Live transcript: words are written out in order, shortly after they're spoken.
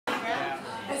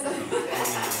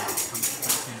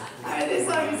Alright, this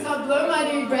song is called Blow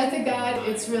Mighty Breath of God.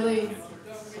 It's really...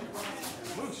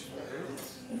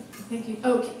 Thank you.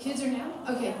 Oh, kids are now?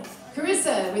 Okay.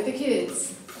 Carissa with the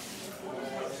kids.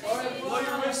 All right, blow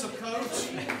your whistle, coach.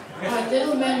 Our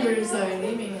little members are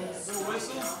leaving us. Little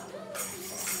whistle.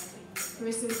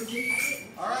 Carissa with the kids.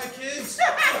 All right, kids.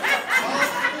 Follow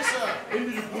Carissa.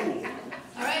 Into the pool.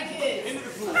 All right, kids. Into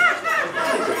the pool.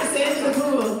 Follow Carissa into the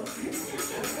pool.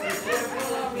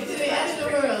 Into the edge of the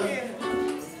world,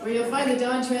 where you'll find the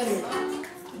Don Treader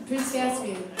and Prince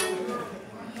Gatsby.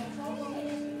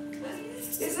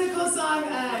 This is a cool song,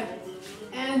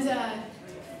 and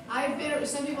I've been,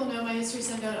 some people know my history,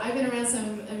 some don't. I've been around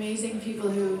some amazing people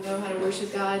who know how to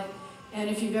worship God, and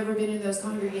if you've ever been in those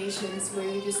congregations where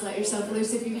you just let yourself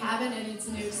loose, if you haven't and it's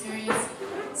a new experience,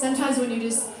 sometimes when you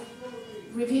just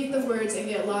repeat the words and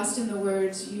get lost in the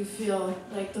words, you feel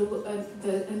like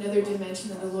another dimension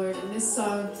of the Lord, and this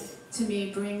song to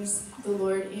me brings the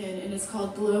Lord in, and it's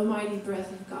called Blow Mighty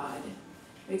Breath of God.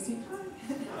 Makes me cry.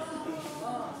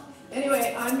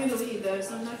 Anyway, I'm going to lead though,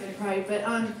 so I'm not going to cry, but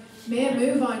may it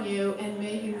move on you, and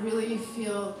may you really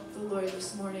feel the Lord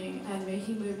this morning, and may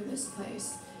He move in this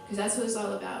place, because that's what it's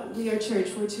all about. We are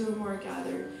church, we're two or more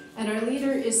gathered, and our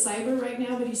leader is cyber right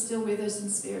now, but he's still with us in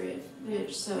spirit.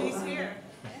 Rich, so he's here.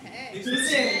 He's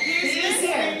here. He is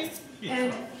here.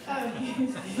 And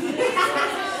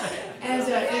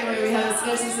anyway, we have a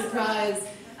special surprise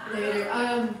later.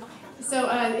 So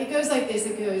it goes like this.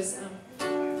 It goes.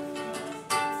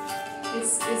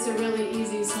 It's a really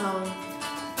easy song.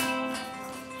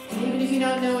 And even if you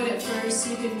don't know it at first,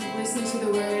 you can listen to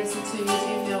the words until you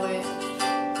do know